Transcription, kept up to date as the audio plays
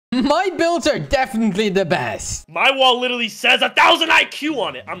My builds are definitely the best. My wall literally says 1,000 IQ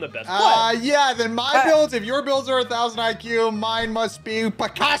on it. I'm the best. Yeah, then my builds, if your builds are 1,000 IQ, mine must be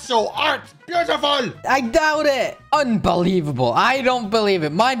Picasso art. Beautiful. I doubt it. Unbelievable. I don't believe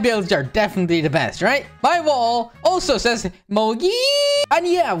it. My builds are definitely the best, right? My wall also says Mogi. And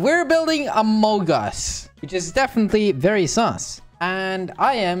yeah, we're building a Mogus, which is definitely very sus. And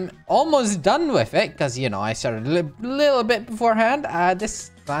I am almost done with it because, you know, I started a little bit beforehand. This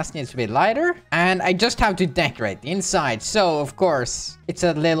glass needs to be lighter. And I just have to decorate the inside. So, of course, it's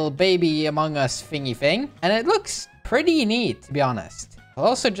a little baby Among Us thingy thing. And it looks pretty neat, to be honest. I'll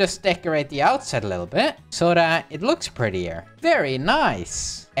also just decorate the outside a little bit so that it looks prettier. Very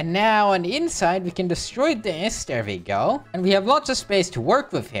nice. And now on the inside, we can destroy this. There we go. And we have lots of space to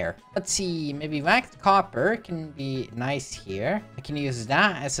work with here. Let's see. Maybe waxed copper can be nice here. I can use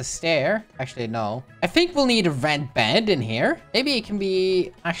that as a stair. Actually, no. I think we'll need a red bed in here. Maybe it can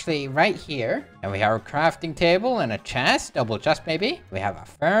be actually right here. And we have a crafting table and a chest. Double chest, maybe. We have a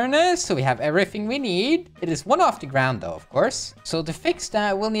furnace. So we have everything we need. It is one off the ground, though, of course. So to fix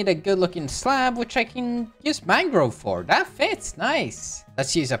that, we'll need a good-looking slab, which I can use mangrove for. That fits. Nice.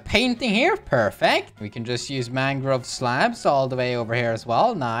 Let's use a painting here. Perfect. We can just use mangrove slabs all the way over here as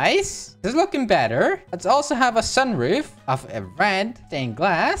well. Nice. This is looking better. Let's also have a sunroof of a red stained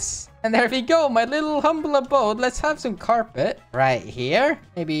glass. And there we go, my little humble abode. Let's have some carpet right here.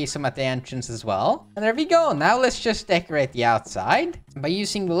 Maybe some at the entrance as well. And there we go. Now let's just decorate the outside. By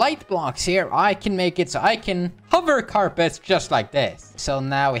using light blocks here, I can make it so I can hover carpets just like this. So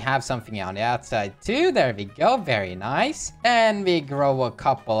now we have something on the outside too. There we go. Very nice. And we grow a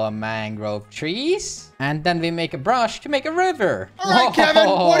couple of mangrove trees. And then we make a brush to make a river. All right, Kevin,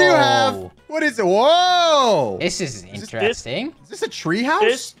 what do you have? What is it? Whoa! This is interesting. Is this a tree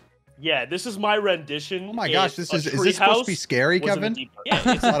house? Yeah, this is my rendition. Oh my gosh, is this supposed to be scary, Kevin?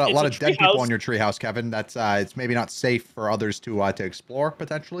 Yeah, a lot of dead people on your treehouse, Kevin. That's it's maybe not safe for others to explore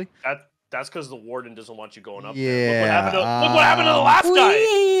potentially. That's because the warden doesn't want you going up there. Yeah. Look what happened to the last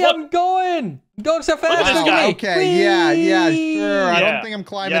guy. I'm going so fast. This guy. Okay, yeah, sure. Yeah. I don't think I'm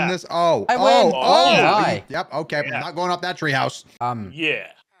climbing this. Oh. Yep. Okay, I'm not going up that treehouse.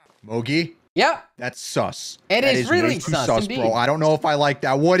 Yeah. Mogi. Yep. That's sus. It is really sus, bro. I don't know if I like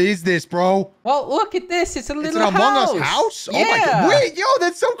that. What is this, bro? Well, look at this. It's a little house. It's an Among Us house? Yeah. Oh my god. Wait, yo,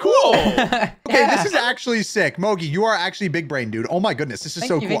 that's so cool. Okay, Yeah. this is actually sick. Mogi, you are actually big brain, dude. Oh my goodness. This is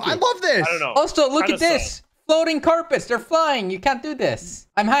so cool. I love this. I don't know. Also, look at this. Floating carpets. They're flying. You can't do this.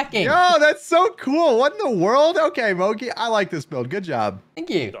 I'm hacking. Yo, that's so cool. What in the world? Okay, Mogi, I like this build. Good job. Thank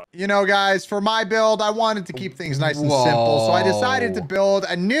you. You know, guys, for my build, I wanted to keep things nice and simple, so I decided to build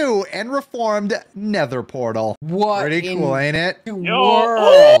a new and reformed nether portal. What? Pretty cool, ain't it?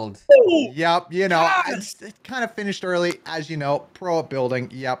 World. Yep, you know, it kind of finished early, as you know, pro at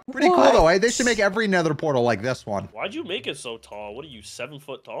building. Yep, pretty cool though, eh? They should make every nether portal like this one. Why'd you make it so tall? What are you, 7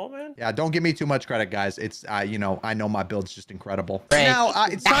 foot tall, man? Yeah, don't give me too much credit, guys. It's, you know, I know my build's just incredible. Great. Now,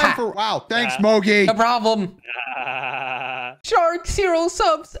 it's time for, wow, thanks, Mogi. No problem. Shark 0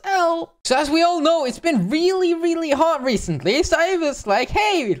 subs L. So as we all know, it's been really hot recently. So I was like,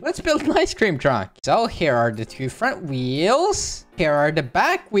 hey, let's build an ice cream truck. So here are the 2 front wheels. Here are the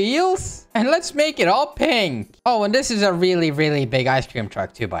back wheels. And let's make it all pink. Oh, and this is a really big ice cream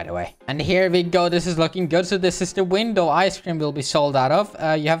truck too, by the way. And here we go. This is looking good. So this is the window ice cream will be sold out of.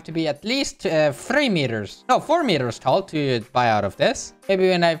 You have to be at least 4 meters tall to buy out of this. Maybe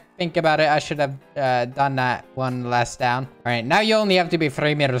when I think about it, I should have done that one less down. All right, now you only have to be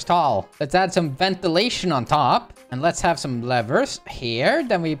 3 meters tall. Let's add some ventilation on top. And let's have some levers here.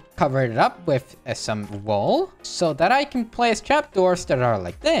 Then we cover it up with some wool so that I can place trapdoors that are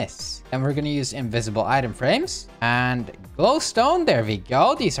like this. And we're going to use invisible item frames and glowstone. There we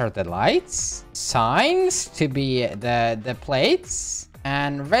go. These are the lights. Signs to be the plates.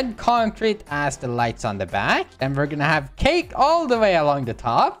 And red concrete as the lights on the back. And we're gonna have cake all the way along the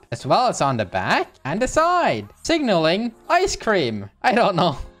top, as well as on the back and the side, signaling ice cream. I don't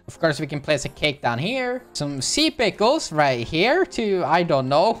know. Of course, we can place a cake down here. Some sea pickles right here to, I don't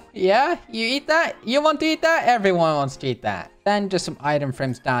know. Yeah, you eat that? You want to eat that? Everyone wants to eat that. Then just some item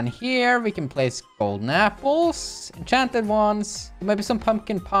frames down here. We can place golden apples, enchanted ones, maybe some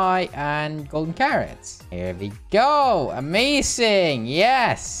pumpkin pie and golden carrots. Here we go. Amazing.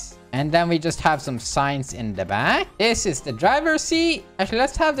 Yes. And then we just have some signs in the back. This is the driver's seat. Actually,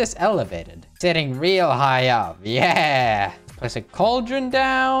 let's have this elevated. Sitting real high up. Yeah. Place a cauldron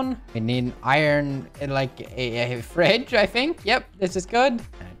down. We need iron, like a fridge, I think. Yep, this is good.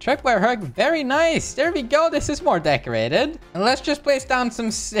 And a tripwire hook. Very nice. There we go. This is more decorated. And let's just place down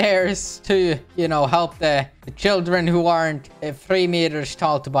some stairs to, you know, help the children who aren't 3 meters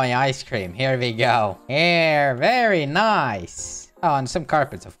tall to buy ice cream. Here we go. Here. Very nice. Oh, and some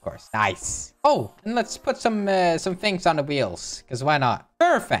carpets, of course. Nice. Oh, and let's put some things on the wheels, because why not?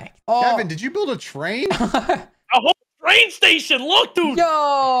 Perfect. Oh. Kevin, did you build a train? A whole train station. Look, dude.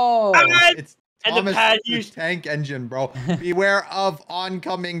 Yo. It's And Thomas the pad the used. tank engine, bro. Beware of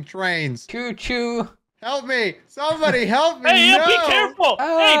oncoming trains. Choo-choo. Help me. Somebody help me. Hey, no. be careful.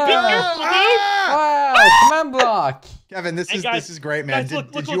 Hey, be careful, dude. Wow, command block. Kevin, this Hey, is guys, this is great, man. guys, look,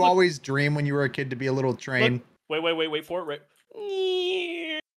 Did look, you look. always dream when you were a kid to be a little train? Look. Wait for it. Right.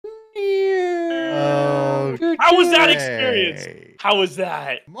 Oh, How was that Hey. experience? How was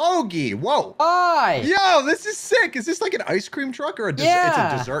that? Mogi, whoa. Hi. Yo, this is sick. Is this like an ice cream truck or a it's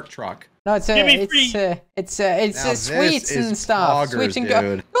Yeah. a dessert truck? No, it's Give me it's Now this sweets and is stuff. poggers, Sweets and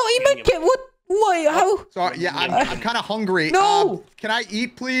dude. No, you might get what? Why? How? So yeah, I'm kind of hungry. No. Can I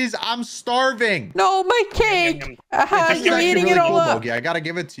eat, please? I'm starving. No, my cake. Aha, This is you're actually eating really it all cool, up. Mogi. I gotta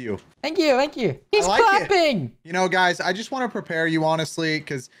give it to you. Thank you, thank you. He's like it. clapping. You know, guys, I just want to prepare you honestly,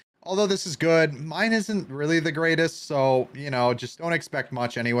 because although this is good, mine isn't really the greatest. So you know, just don't expect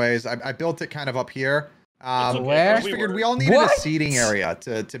much, anyways. I built it kind of up here. It's okay, where? I just figured we all needed What? a seating area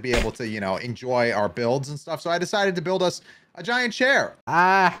to be able to, you know, enjoy our builds and stuff. So I decided to build us a giant chair.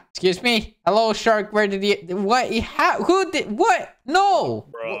 Excuse me. Hello, shark. Where did you? What? How? Who did? What? No.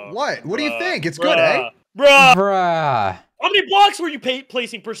 Bruh, What? What do you bruh, think? It's good, eh? Bruh. Bruh. How many blocks were you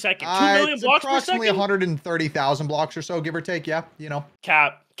placing per second? 2 million It's blocks per approximately second? 130,000 blocks or so, give or take. Yeah, you know.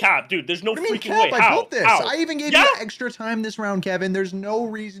 Cap, dude. There's no What do you mean, freaking Cap? way. I How? built this. How? I even gave Yeah? you extra time this round, Kevin. There's no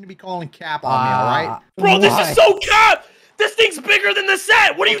reason to be calling Cap on me, all right? Bro, this what? is so cap. This thing's bigger than the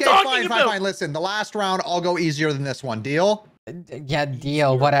set. What are you Okay, talking about? fine. Listen, the last round, I'll go easier than this one. Deal? Yeah,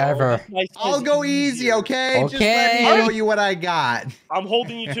 deal. Whatever. Nice I'll and go easy, okay? Just let Okay. me show you what I got. I'm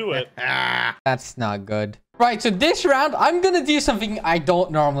holding you to it. Ah. That's not good. Right, so this round, I'm gonna do something I don't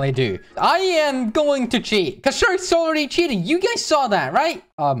normally do. I am going to cheat, because Shark's already cheating. You guys saw that, right?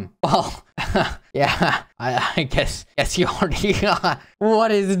 Well, yeah, I guess you already got. What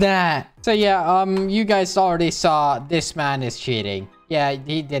is that? So yeah, you guys already saw this man is cheating. Yeah,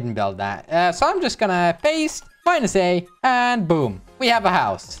 he didn't build that. So I'm just gonna paste -A, and boom, we have a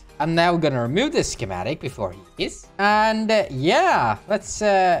house. I'm now gonna remove this schematic before he is. And yeah, let's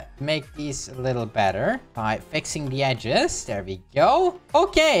make these a little better by fixing the edges. There we go.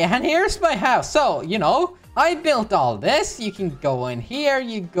 Okay, and here's my house. So, you know, I built all this. You can go in here,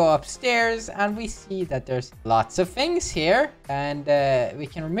 you go upstairs, and we see that there's lots of things here. And we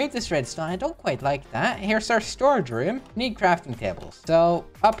can remove this redstone. I don't quite like that. Here's our storage room. Need crafting tables. So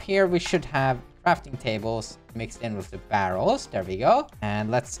up here we should have crafting tables mixed in with the barrels. There we go.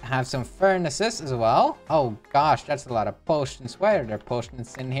 And let's have some furnaces as well. Oh gosh, that's a lot of potions. Why are there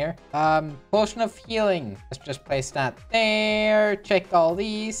potions in here? Potion of healing. Let's just place that there. Check all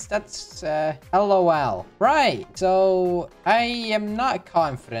these. That's LOL. Right. So I am not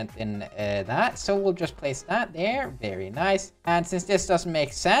confident in that. So we'll just place that there. Very nice. And since this doesn't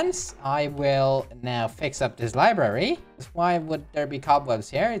make sense, I will now fix up this library. Why would there be cobwebs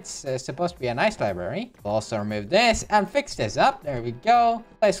here? It's supposed to be a nice library. We'll also remove this and fix this up. There we go.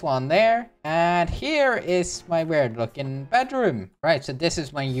 Place one there. And here is my weird looking bedroom. Right, so this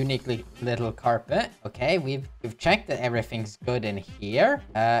is my uniquely little carpet. Okay, we've checked that everything's good in here.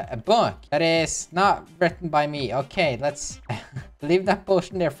 A book that is not written by me. Okay, let's leave that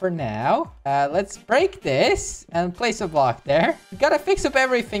potion there for now. Let's break this and place a block there. We gotta fix up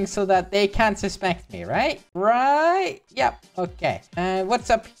everything so that they can't suspect me, right? Right? Yep. Okay. And what's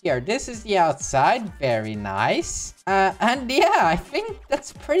up here? This is the outside. Very nice. And yeah, I think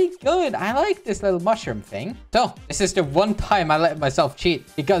that's pretty good. I like this little mushroom thing. So this is the one time I let myself cheat,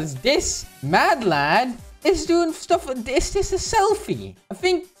 because this mad lad is doing stuff. Is this a selfie? I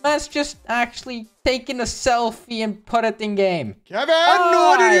think man's just actually taking a selfie and put it in game. Kevin,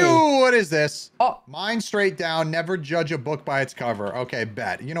 what are Hi. you? What is this? Oh. Mine straight down. Never judge a book by its cover. Okay,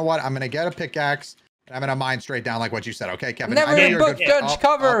 bet. You know what? I'm gonna get a pickaxe. And I'm gonna mine straight down like what you said. Okay, Kevin. Never I know a you're book good. judge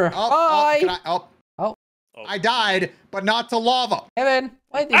cover. Bye. Can I, I died, but not to lava. Kevin,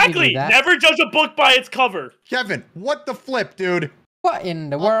 why did you Exactly. do that? Never judge a book by its cover. Kevin, what the flip, dude? What in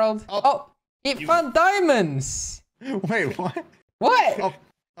the world? Oh, he found diamonds. Wait, what? What?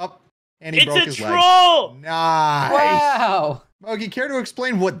 Up. And he It's broke a his leg. troll. Nice. Wow. Mogi, care to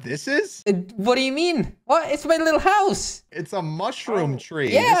explain what this is? What do you mean? What? It's my little house. It's a mushroom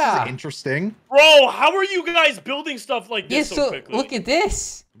tree. Yeah. This is interesting. Bro, how are you guys building stuff like Yeah, this so quickly? look at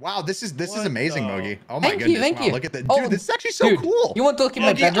this. Wow, this is What amazing, the- Mogi. Oh my Thank goodness. you, thank Wow, you. look at that. Oh, Dude, this is actually so dude, cool. You want to look at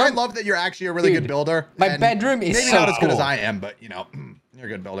my Mogi, bedroom? I love that you're actually a really Dude, good builder. my and bedroom is maybe so not as good as cool. I am, but you know, you're a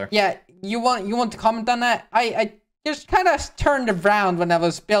good builder. Yeah, you want to comment on that? I just kind of turned around when I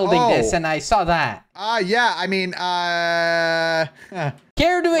was building this, and I saw that. Yeah, I mean,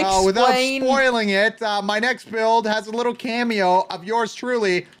 Care to well, without explain? spoiling it, my next build has a little cameo of yours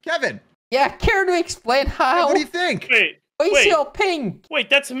truly, Kevin. Yeah, care to explain how? What do you think? Why is Wait. he all pink? Wait,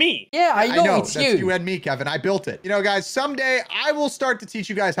 that's me. Yeah, I know it's that's you. you and me, Kevin. I built it. You know, guys, someday I will start to teach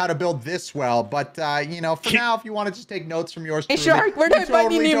you guys how to build this well. But, you know, for now, if you want to just take notes from yours Hey, truly, Shark, where do I you buy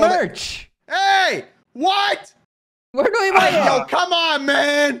totally new build it. merch? Hey! What? Where do I buy Yo, it? come on,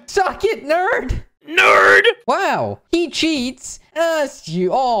 man! Suck it, nerd! Nerd! Wow, he cheats, as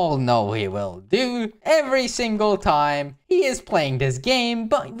you all know he will do every single time he is playing this game,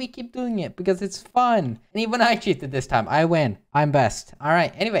 but we keep doing it because it's fun. And even I cheated this time. I win. I'm best. All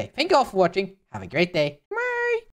right, anyway, thank you all for watching. Have a great day.